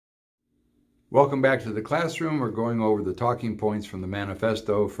Welcome back to the classroom. We're going over the talking points from the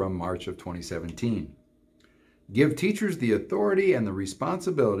manifesto from March of 2017. Give teachers the authority and the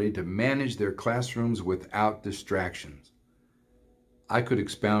responsibility to manage their classrooms without distractions. I could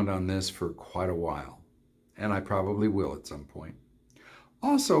expound on this for quite a while, and I probably will at some point.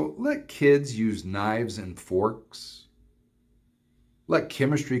 Also, let kids use knives and forks. Let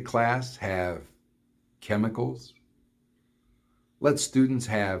chemistry class have chemicals. Let students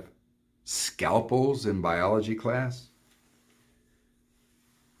have scalpels in biology class.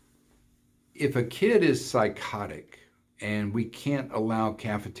 If a kid is psychotic and we can't allow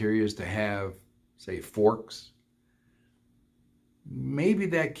cafeterias to have, say, forks, maybe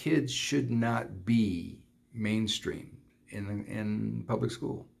that kid should not be mainstream in public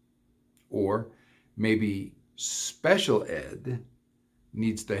school. Or maybe special ed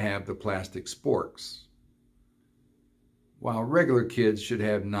needs to have the plastic sporks, while regular kids should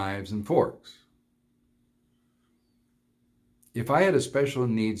have knives and forks. If I had a special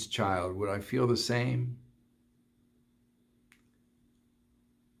needs child, would I feel the same?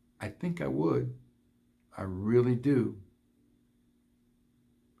 I think I would. I really do.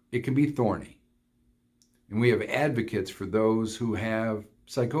 It can be thorny. And we have advocates for those who have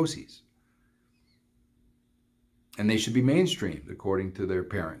psychoses. And they should be mainstreamed according to their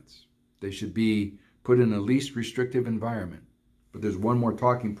parents. They should be put in a least restrictive environment. But there's one more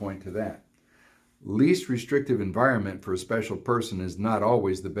talking point to that. Least restrictive environment for a special person is not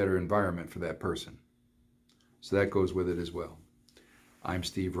always the better environment for that person. So that goes with it as well. I'm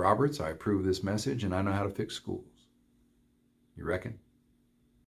Steve Roberts. I approve this message and I know how to fix schools. You reckon?